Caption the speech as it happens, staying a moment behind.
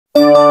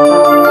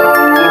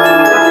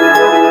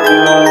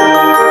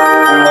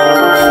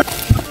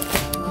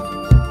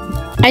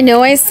I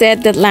know I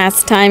said that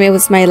last time it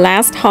was my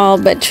last haul,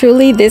 but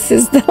truly this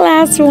is the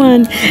last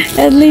one.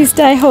 At least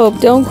I hope.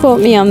 Don't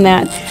quote me on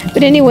that.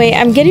 But anyway,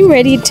 I'm getting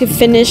ready to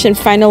finish and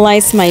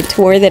finalize my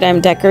tour that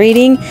I'm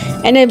decorating.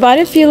 And I bought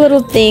a few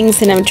little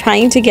things and I'm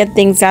trying to get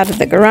things out of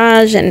the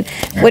garage and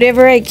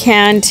whatever I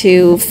can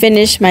to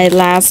finish my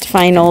last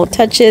final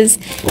touches.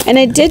 And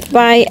I did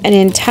buy an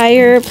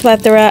entire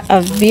plethora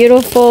of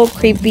beautiful,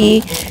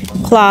 creepy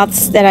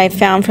cloths that I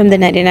found from the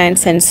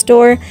 99-cent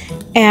store.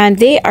 And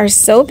they are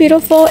so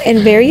beautiful and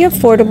very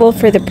affordable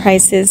for the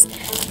prices.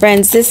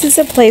 Friends, this is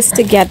a place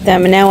to get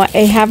them. Now,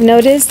 I have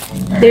noticed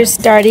they're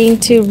starting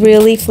to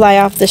really fly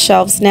off the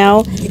shelves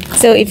now.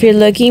 So if you're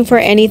looking for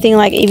anything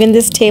like even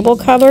this table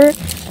cover,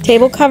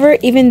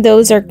 even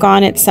those are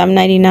gone at some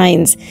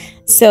 99s.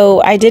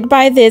 So I did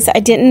buy this. I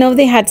didn't know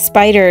they had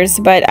spiders,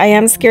 but I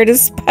am scared of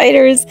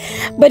spiders.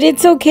 But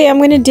it's okay. I'm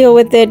going to deal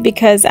with it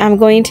because I'm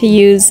going to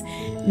use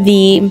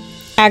the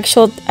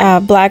actual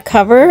black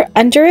cover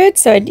under it,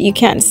 so you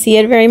can't see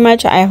it very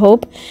much, I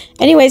hope.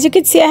 Anyways, you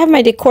can see I have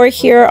my decor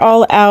here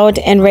all out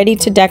and ready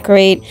to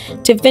decorate,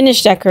 to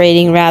finish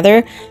decorating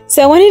rather.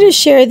 So I wanted to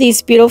share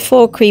these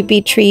beautiful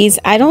creepy trees.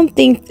 I don't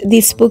think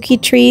these spooky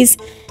trees,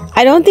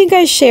 I don't think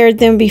I shared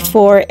them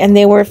before, and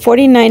they were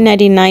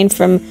 $49.99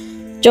 from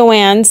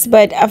Joann's,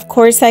 but of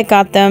course I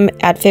got them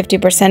at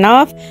 50%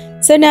 off,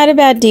 so not a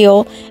bad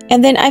deal.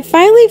 And then I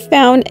finally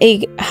found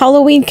a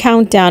Halloween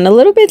countdown, a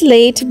little bit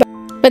late,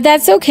 but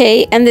that's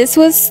okay. And this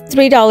was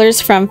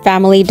 $3 from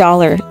Family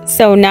Dollar.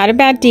 So not a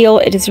bad deal.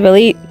 It is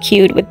really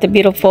cute with the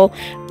beautiful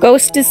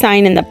ghost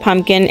design and the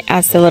pumpkin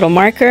as the little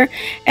marker.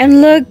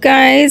 And look,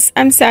 guys,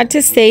 I'm sad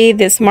to say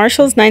this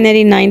Marshall's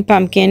 $9.99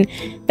 pumpkin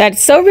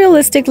that's so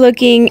realistic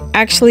looking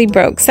actually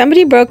broke.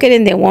 Somebody broke it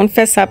and they won't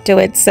fess up to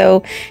it.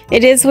 So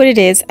it is what it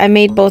is. I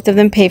made both of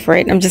them pay for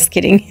it. I'm just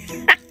kidding.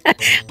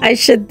 I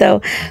should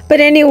though. But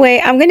anyway,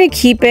 I'm gonna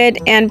keep it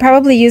and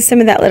probably use some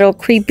of that little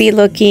creepy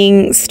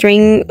looking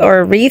string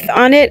or wreath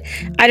on it.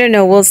 I don't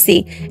know, we'll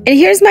see. And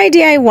here's my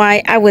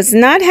DIY. I was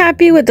not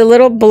happy with the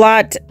little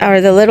blot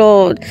or the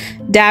little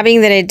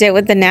dabbing that I did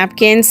with the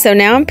napkin, so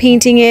now I'm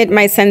painting it.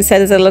 My son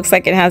says it looks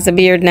like it has a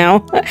beard now.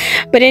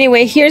 But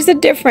anyway, here's the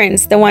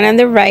difference. The one on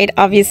the right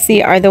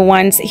obviously are the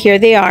ones, here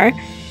they are,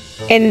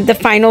 and the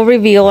final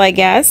reveal, I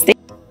guess.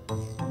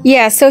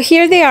 Yeah, so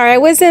here they are. I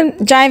wasn't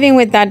jiving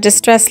with that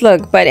distressed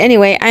look, but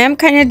anyway, I am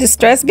kind of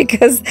distressed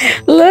because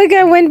look,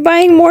 I went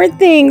buying more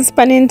things,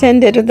 pun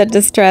intended, with the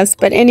distress.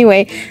 But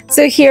anyway,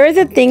 so here are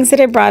the things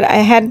that I brought. I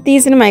had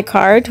these in my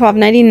car,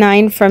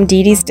 $12.99 from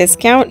Dee Dee's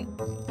discount.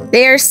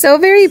 They are so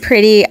very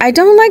pretty. I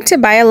don't like to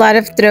buy a lot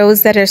of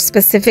throws that are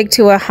specific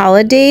to a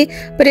holiday,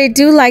 but I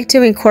do like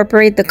to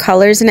incorporate the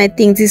colors, and I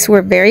think these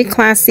were very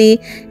classy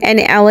and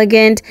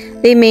elegant.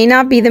 They may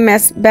not be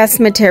the best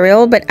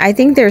material, but I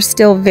think they're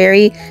still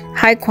very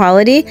high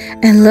quality.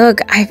 And look,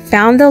 I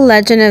found the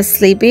Legend of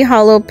Sleepy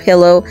Hollow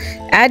pillow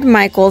at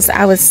Michael's.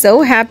 I was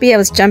so happy. I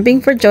was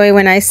jumping for joy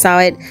when I saw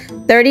it.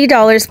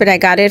 $30, but I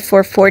got it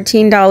for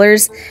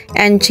 $14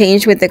 and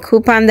change with the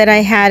coupon that I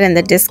had and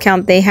the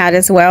discount they had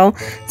as well.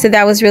 So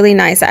that was really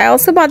nice. I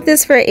also bought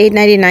this for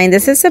 $8.99.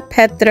 This is a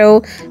pet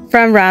throw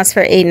from Ross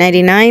for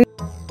 $8.99.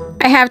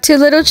 I have two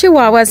little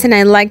chihuahuas and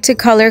I like to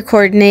color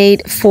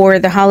coordinate for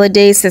the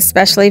holidays,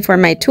 especially for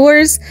my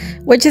tours,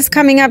 which is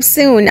coming up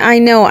soon. I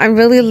know I'm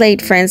really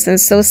late, friends. I'm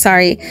so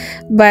sorry.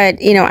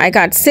 But, you know, I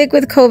got sick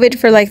with COVID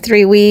for like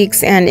 3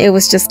 weeks and it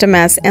was just a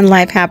mess, and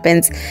life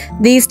happens.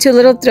 These two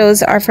little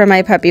throws are for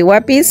my puppy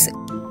wuppies.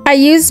 I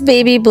use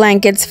baby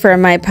blankets for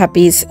my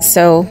puppies.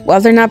 So,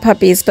 well, they're not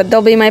puppies, but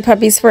they'll be my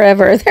puppies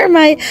forever. They're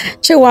my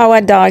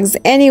chihuahua dogs.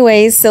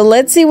 Anyway, so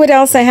let's see what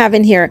else I have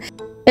in here.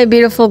 A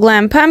beautiful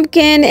glam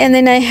pumpkin, and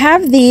then I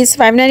have these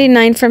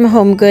 $5.99 from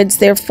Home Goods.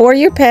 They're for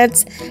your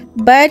pets,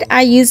 but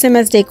I use them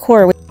as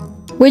decor,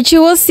 which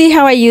you will see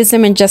how I use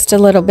them in just a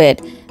little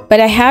bit. But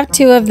I have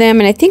two of them,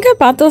 and I think I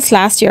bought those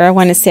last year. I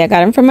want to say I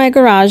got them from my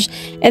garage.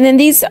 And then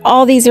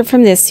all these are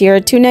from this year,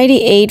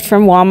 $2.98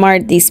 from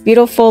Walmart. These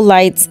beautiful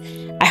lights.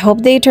 I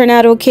hope they turn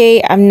out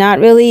okay. I'm not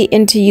really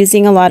into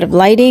using a lot of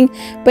lighting,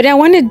 but I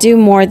want to do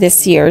more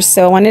this year,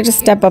 so I wanted to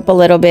step up a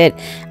little bit.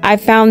 I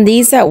found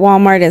these at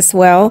Walmart as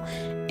well.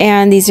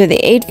 And these are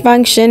the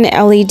 8-function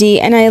LED,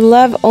 and I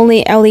love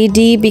only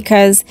LED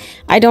because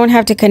I don't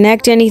have to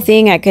connect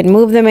anything. I could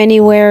move them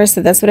anywhere,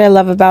 so that's what I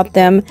love about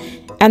them.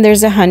 And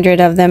there's 100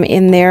 of them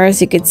in there,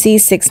 as you could see,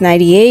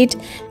 $6.98,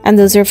 and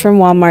those are from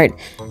Walmart.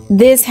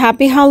 This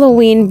Happy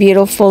Halloween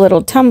beautiful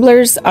little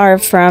tumblers are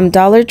from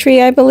Dollar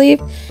Tree, I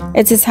believe.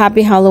 It says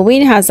Happy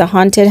Halloween, has a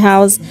haunted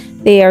house.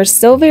 They are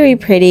so very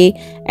pretty,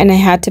 and I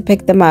had to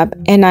pick them up,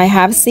 and I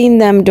have seen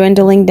them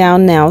dwindling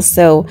down now,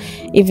 so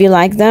if you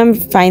like them,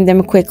 find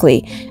them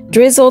quickly.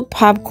 Drizzled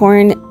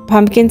popcorn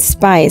pumpkin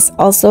spice,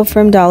 also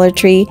from Dollar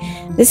Tree.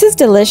 This is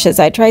delicious.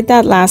 I tried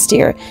that last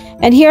year.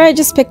 And here I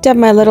just picked up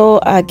my little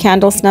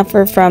candle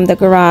snuffer from the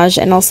garage,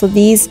 and also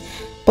these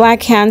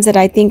black hands that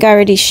I think I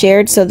already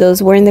shared, so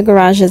those were in the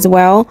garage as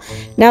well.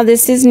 Now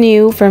this is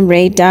new from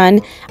Rae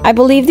Dunn. I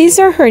believe these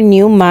are her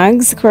new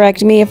mugs,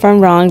 correct me if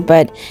I'm wrong,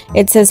 but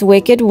it says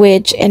Wicked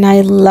Witch and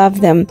I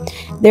love them.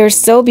 They're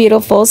so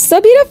beautiful, so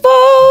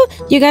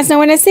beautiful. You guys know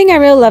when I sing I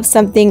really love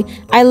something,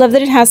 I love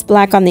that it has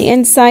black on the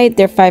inside.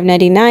 They're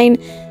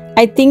 $5.99.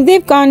 I think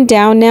they've gone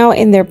down now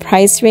in their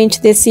price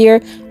range this year,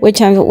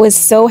 which I was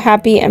so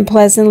happy and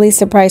pleasantly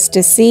surprised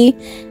to see.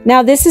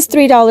 Now this is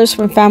 $3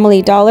 from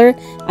Family Dollar.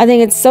 I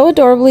think it's so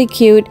adorably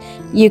cute.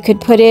 You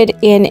could put it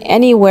in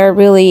anywhere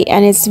really,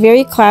 and it's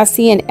very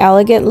classy and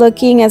elegant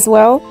looking as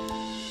well.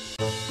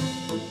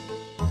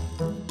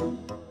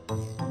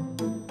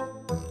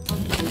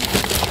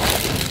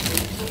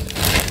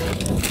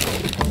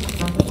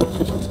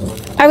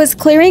 I was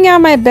clearing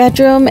out my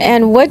bedroom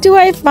and what do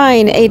I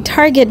find? A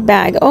Target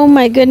bag. Oh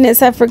my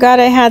goodness, I forgot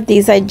I had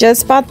these. I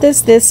just bought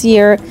this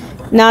year,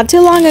 not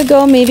too long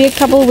ago, maybe a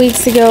couple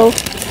weeks ago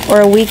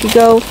or a week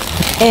ago.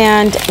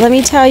 And let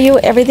me tell you,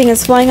 everything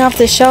is flying off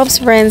the shelves,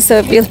 friends. So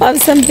if you love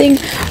something,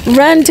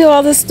 run to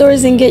all the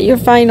stores and get your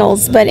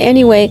finals. But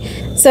anyway,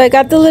 so I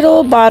got the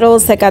little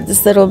bottles. I got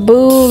this little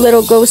Boo,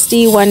 little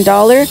ghosty,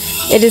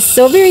 $1. It is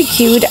so very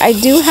cute. I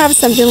do have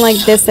something like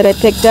this that I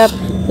picked up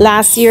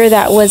last year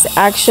that was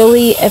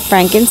actually a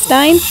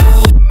Frankenstein.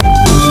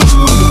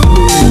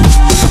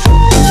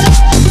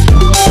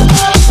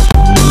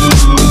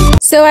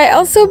 So I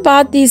also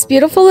bought these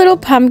beautiful little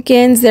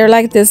pumpkins. They're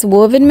like this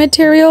woven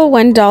material,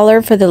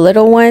 $1 for the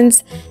little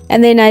ones.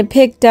 And then I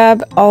picked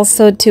up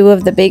also 2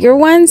 of the bigger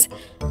ones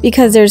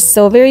because they're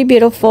so very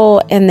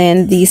beautiful. And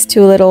then these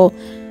 2 little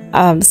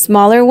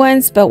smaller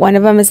ones, but one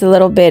of them is a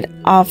little bit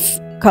off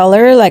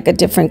color, like a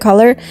different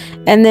color.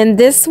 And then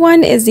this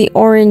one is the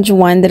orange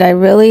one that I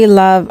really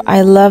love.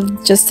 I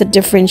love just the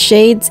different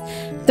shades.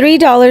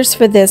 $3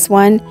 for this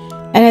one.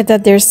 And I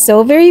thought they're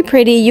so very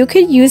pretty. You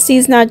could use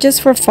these not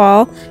just for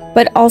fall,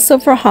 but also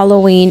for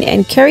Halloween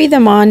and carry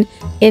them on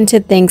into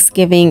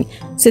Thanksgiving.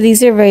 So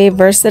these are very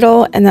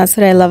versatile and that's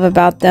what I love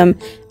about them.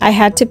 I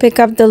had to pick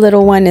up the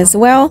little one as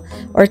well,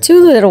 or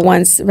 2 little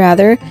ones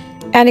rather.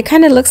 And it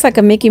kind of looks like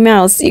a Mickey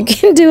Mouse. You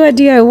can do a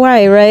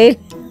DIY, right?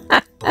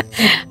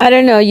 I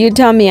don't know, you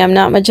tell me, I'm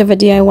not much of a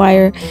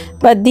DIYer.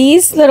 But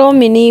these little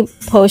mini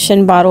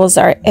potion bottles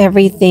are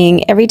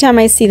everything. Every time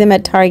I see them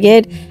at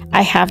Target,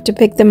 I have to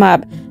pick them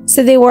up.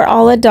 So they were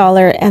all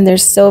 $1 and they're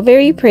so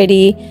very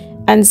pretty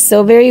and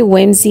so very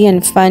whimsy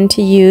and fun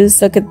to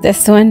use. Look at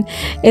this one,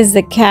 is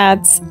the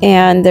cats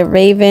and the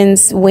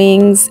ravens'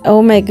 wings.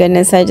 Oh my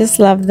goodness, I just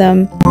love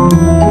them.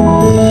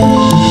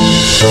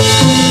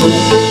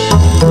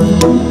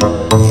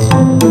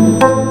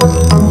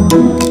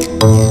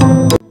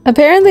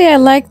 Apparently I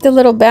like the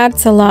little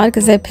bats a lot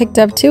because I picked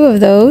up 2 of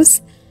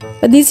those.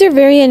 But these are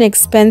very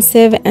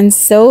inexpensive and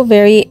so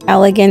very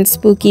elegant,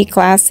 spooky,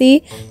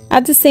 classy.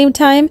 At the same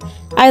time,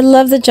 I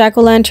love the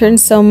jack-o'-lantern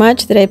so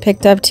much that I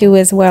picked up 2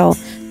 as well.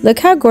 Look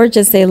how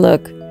gorgeous they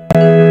look.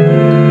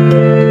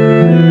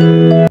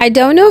 I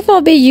don't know if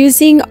I'll be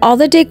using all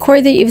the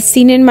decor that you've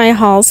seen in my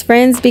hauls,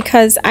 friends,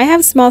 because I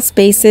have small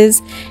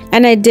spaces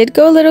and I did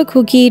go a little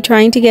kooky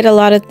trying to get a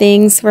lot of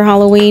things for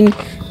Halloween.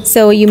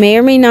 So you may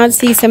or may not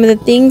see some of the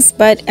things,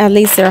 but at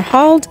least they're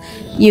hauled.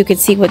 You could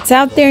see what's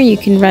out there. You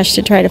can rush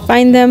to try to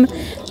find them.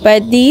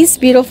 But these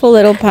beautiful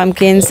little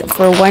pumpkins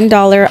for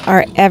 $1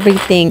 are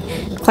everything.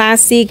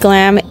 Classy,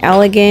 glam,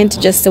 elegant,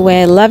 just the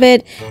way I love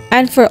it.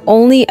 And for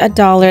only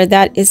 $1,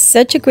 that is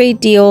such a great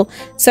deal.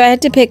 So I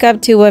had to pick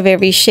up 2 of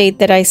every shade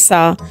that I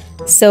saw.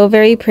 So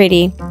very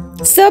pretty.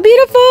 So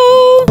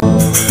beautiful!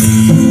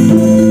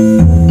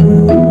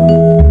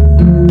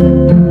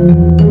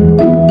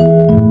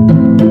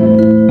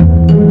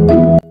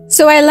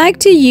 So I like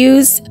to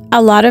use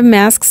a lot of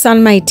masks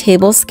on my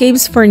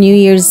tablescapes for New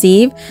Year's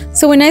Eve.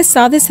 So when I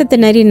saw this at the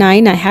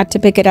 99, I had to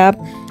pick it up.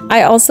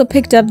 I also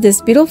picked up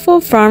this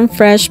beautiful Farm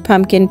Fresh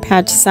pumpkin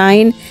patch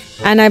sign.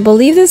 And I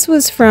believe this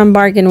was from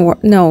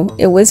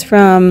it was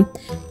from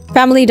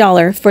Family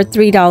Dollar for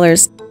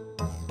 $3.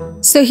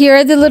 So here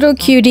are the little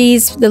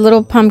cuties, the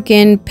little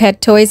pumpkin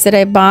pet toys that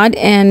I bought,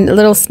 and a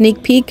little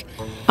sneak peek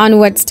on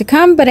what's to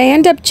come, but I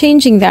end up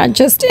changing that,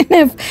 just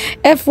an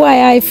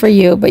FYI for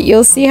you, but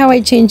you'll see how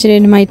I change it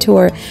in my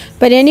tour.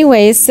 But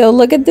anyway, so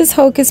look at this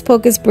Hocus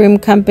Pocus broom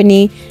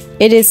company.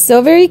 It is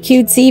so very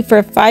cutesy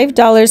for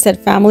 $5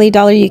 at Family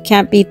Dollar. You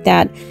can't beat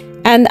that.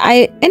 And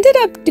I ended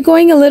up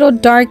going a little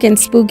dark and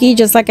spooky,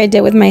 just like I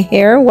did with my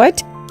hair.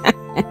 What?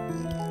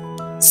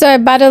 So I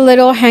bought a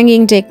little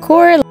hanging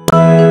decor.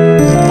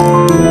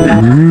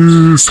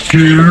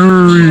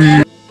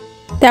 Scary.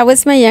 That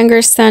was my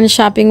younger son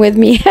shopping with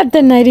me at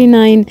the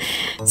 99.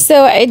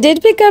 So I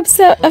did pick up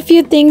a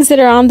few things that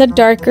are on the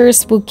darker,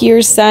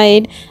 spookier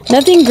side.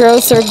 Nothing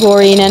gross or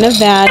gory, none of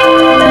that.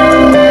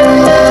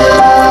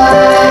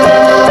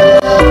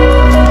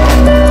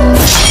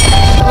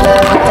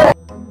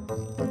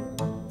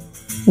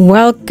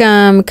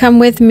 Welcome, come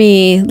with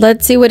me.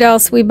 Let's see what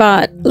else we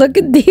bought. Look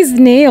at these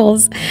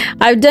nails.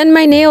 I've done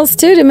my nails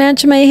too to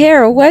match my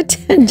hair. What?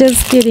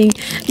 Just kidding.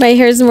 My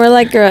hair is more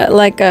like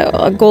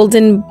a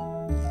golden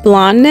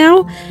blonde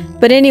now.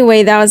 But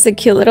anyway, that was a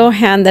cute little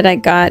hand that I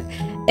got.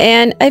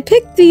 And I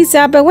picked these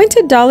up. I went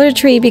to Dollar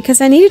Tree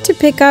because I needed to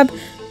pick up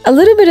a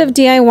little bit of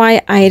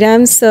DIY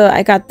items. So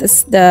I got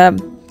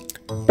the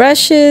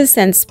brushes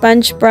and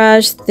sponge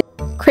brush, the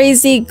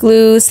crazy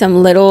glue,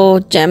 some little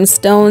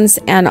gemstones,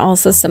 and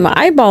also some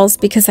eyeballs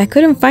because I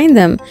couldn't find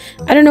them.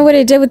 I don't know what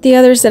I did with the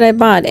others that I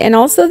bought. And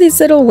also these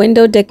little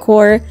window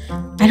decor.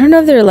 I don't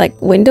know if they're like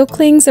window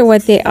clings or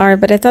what they are,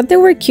 but I thought they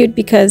were cute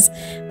because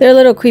they're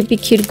little creepy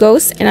cute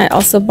ghosts. And I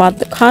also bought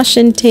the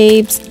caution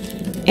tapes,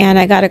 and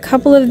I got a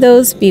couple of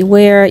those.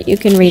 Beware, you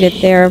can read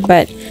it there.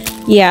 But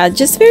yeah,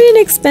 just very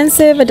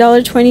inexpensive,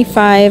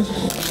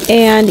 $1.25.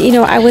 And you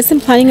know, I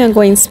wasn't planning on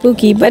going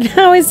spooky, but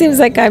now it seems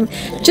like I'm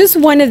just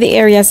one of the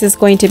areas is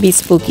going to be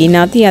spooky,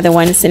 not the other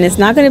ones. And it's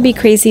not going to be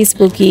crazy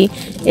spooky.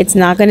 It's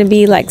not going to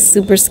be like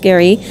super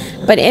scary.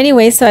 But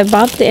anyway, so I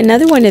bought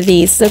another one of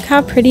these. Look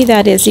how pretty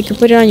that is. You can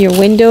put it on your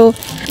window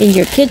in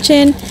your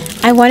kitchen.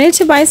 I wanted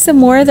to buy some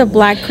more of the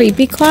black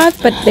creepy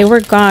cloth, but they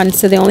were gone,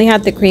 so they only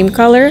had the cream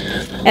color.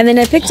 And then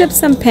I picked up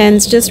some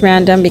pens, just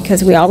random,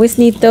 because we always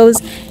need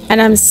those. And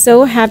I'm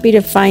so happy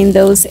to find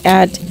those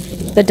at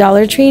the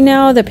Dollar Tree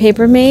now, the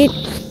Papermate,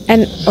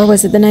 and or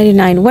was it the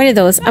 99? One of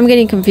those. I'm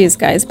getting confused,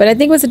 guys, but I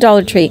think it was a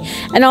Dollar Tree.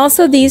 And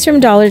also these from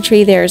Dollar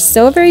Tree, they're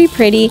so very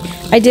pretty.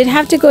 I did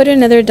have to go to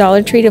another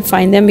Dollar Tree to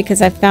find them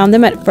because I found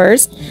them at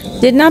first,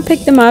 did not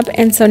pick them up,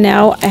 and so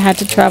now I had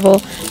to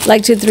travel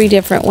like to 3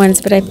 different ones,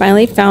 but I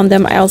finally found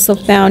them. I also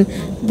found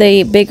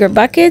the bigger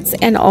buckets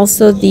and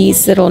also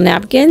these little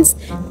napkins.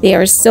 They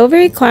are so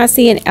very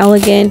classy and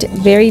elegant,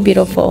 very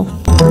beautiful.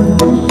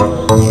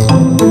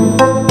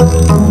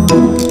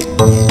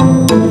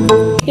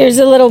 Here's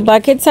the little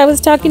buckets I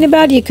was talking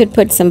about. You could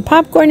put some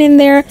popcorn in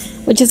there,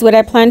 which is what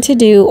I plan to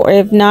do, or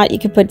if not, you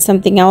could put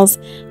something else,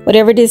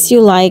 whatever it is you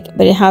like.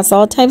 But it has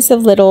all types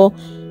of little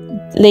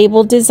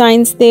label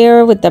designs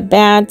there with the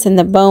bats and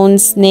the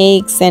bones,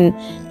 snakes, and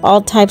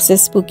all types of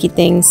spooky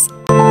things.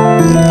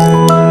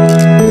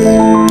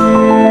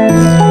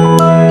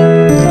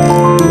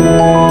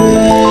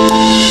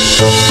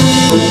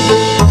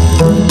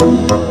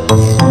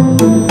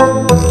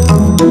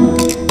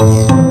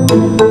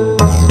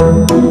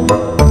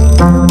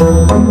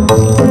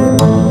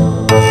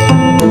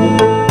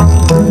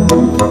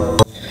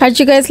 How'd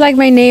you guys like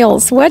my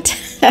nails? What?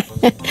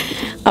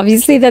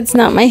 Obviously that's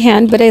not my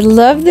hand, but I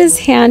love this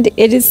hand.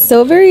 It is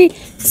so very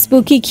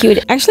spooky cute.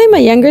 Actually, my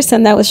younger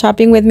son that was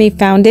shopping with me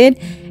found it,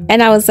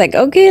 and I was like,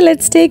 okay,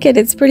 let's take it.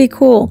 It's pretty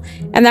cool.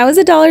 And that was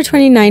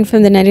 $1.29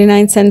 from the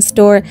 99-cent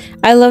store.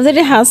 I love that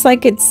it has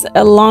like it's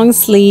a long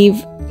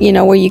sleeve, you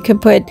know, where you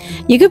could put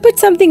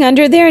something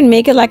under there and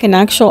make it like an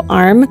actual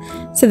arm.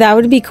 So that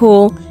would be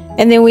cool.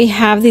 And then we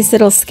have these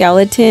little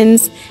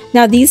skeletons.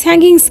 Now these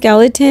hanging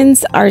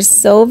skeletons are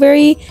so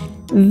very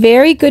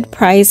good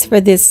price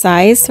for this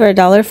size, for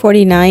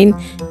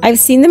 $1.49. I've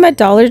seen them at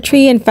Dollar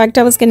Tree. In fact,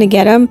 I was gonna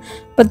get them,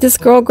 but this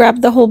girl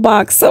grabbed the whole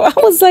box, so I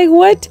was like,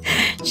 what?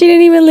 She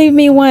didn't even leave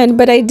me one.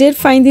 But I did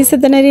find these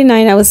at the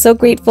 99. I was so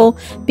grateful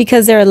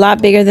because they're a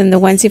lot bigger than the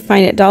ones you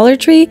find at Dollar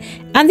Tree,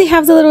 and they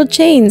have the little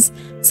chains,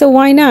 so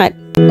why not?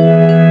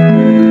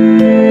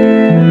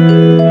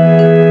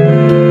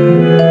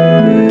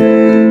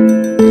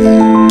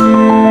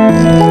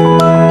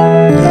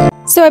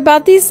 So I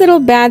bought these little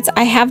bats.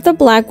 I have the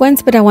black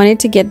ones, but I wanted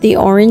to get the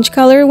orange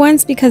color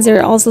ones because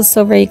they're also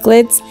so very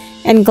glitz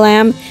and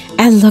glam.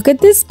 And look at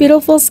this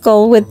beautiful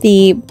skull with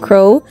the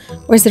crow.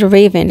 Or is it a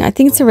raven? I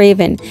think it's a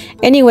raven.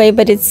 Anyway,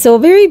 but it's so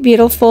very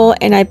beautiful,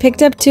 and I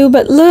picked up 2,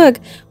 but look,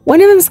 one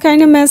of them's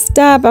kind of messed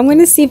up. I'm going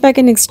to see if I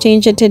can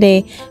exchange it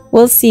today.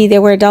 We'll see. They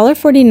were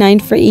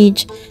 $1.49 for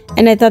each,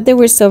 and I thought they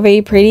were so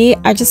very pretty.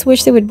 I just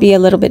wish they would be a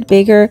little bit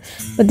bigger,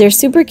 but they're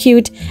super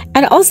cute.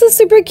 And also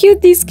super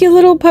cute, these cute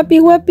little puppy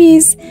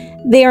wuppies.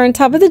 They are on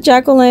top of the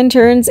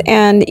jack-o'-lanterns,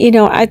 and you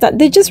know, I thought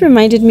they just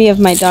reminded me of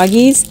my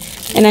doggies,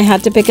 and I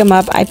had to pick them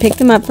up. I picked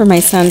them up for my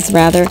sons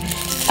rather.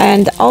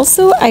 And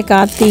also I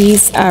got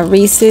these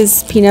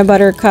Reese's peanut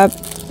butter cup,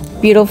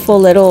 beautiful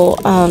little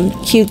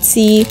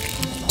cutesy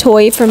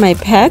toy for my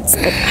pets.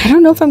 But I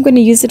don't know if I'm going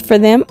to use it for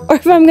them or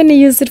if I'm going to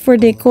use it for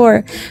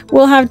decor.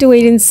 We'll have to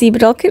wait and see.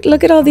 But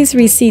look at all these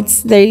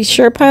receipts. They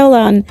sure pile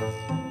on.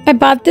 I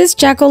bought this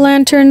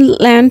jack-o'-lantern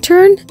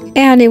lantern,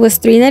 and it was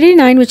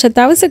 $3.99, which I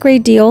thought was a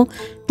great deal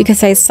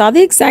because I saw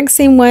the exact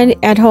same one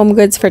at Home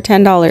Goods for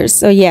 $10.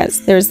 So yes,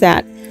 there's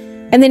that.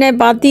 And then I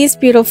bought these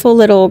beautiful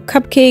little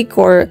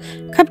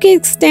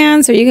cupcake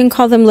stands, or you can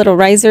call them little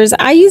risers.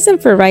 I use them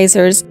for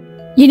risers.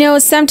 You know,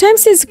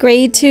 sometimes it's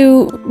great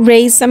to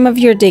raise some of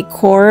your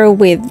decor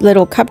with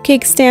little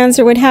cupcake stands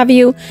or what have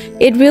you.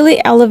 It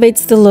really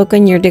elevates the look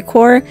on your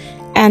decor,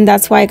 and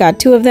that's why I got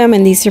 2 of them,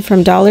 and these are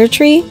from Dollar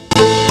Tree.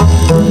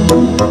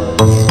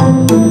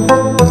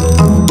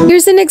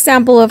 Here's an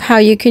example of how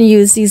you can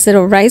use these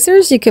little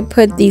risers. You could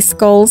put these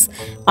skulls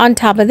on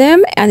top of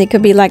them, and it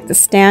could be like the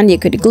stand. You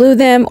could glue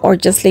them or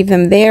just leave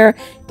them there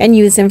and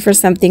use them for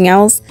something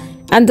else.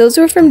 And those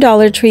were from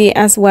Dollar Tree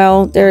as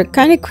well. They're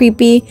kind of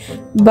creepy,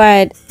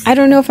 but I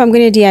don't know if I'm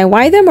going to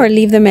DIY them or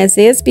leave them as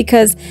is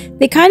because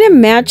they kind of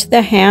match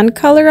the hand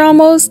color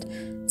almost.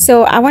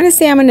 So I want to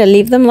say I'm going to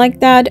leave them like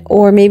that,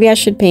 or maybe I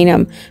should paint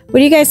them. What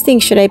do you guys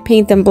think? Should I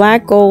paint them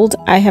black, gold?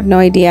 I have no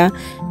idea,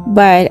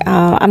 but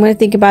I'm going to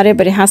think about it,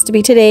 but it has to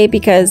be today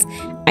because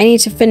I need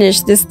to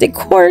finish this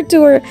decor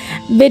tour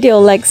video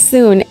like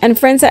soon. And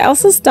friends, I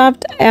also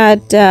stopped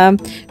at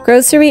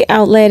grocery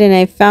outlet and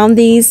I found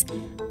these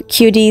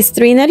cuties,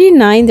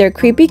 $3.99. They're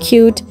creepy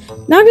cute.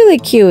 Not really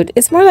cute.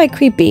 It's more like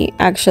creepy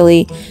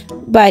actually.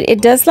 But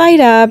it does light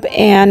up,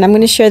 and I'm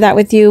going to share that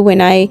with you when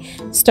I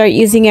start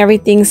using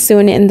everything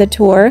soon in the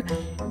tour.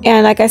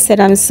 And like I said,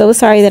 I'm so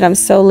sorry that I'm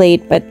so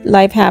late, but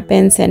life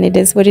happens and it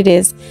is what it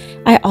is.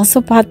 I also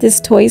bought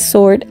this toy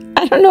sword.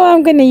 I don't know how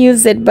I'm going to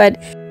use it, but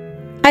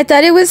I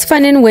thought it was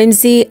fun and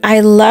whimsy. I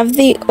love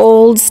the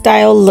old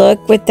style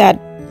look with that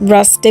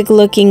rustic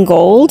looking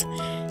gold.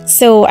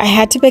 So I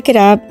had to pick it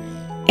up.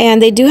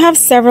 And they do have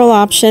several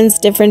options,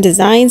 different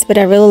designs, but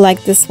I really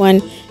like this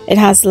one. It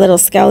has a little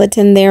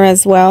skeleton there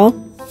as well.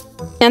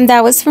 And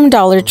that was from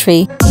Dollar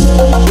Tree.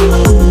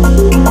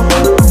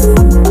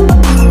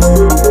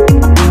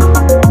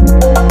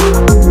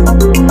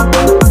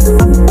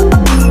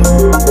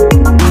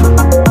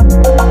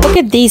 Look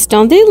at these.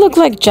 Don't they look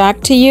like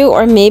Jack to you?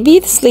 Or maybe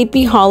the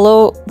Sleepy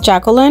Hollow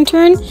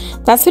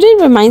jack-o'-lantern? That's what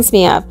it reminds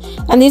me of.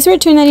 And these were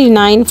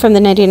 $2.99 from the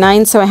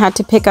 99, so I had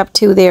to pick up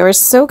two. They were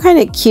so kind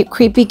of cute,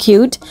 creepy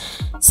cute.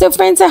 So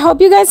friends, I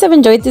hope you guys have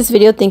enjoyed this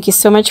video. Thank you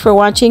so much for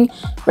watching.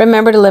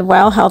 Remember to live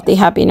well, healthy,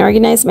 happy, and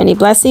organized. Many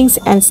blessings,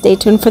 and stay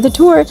tuned for the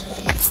tour.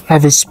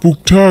 Have a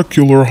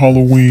spooktacular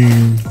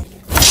Halloween.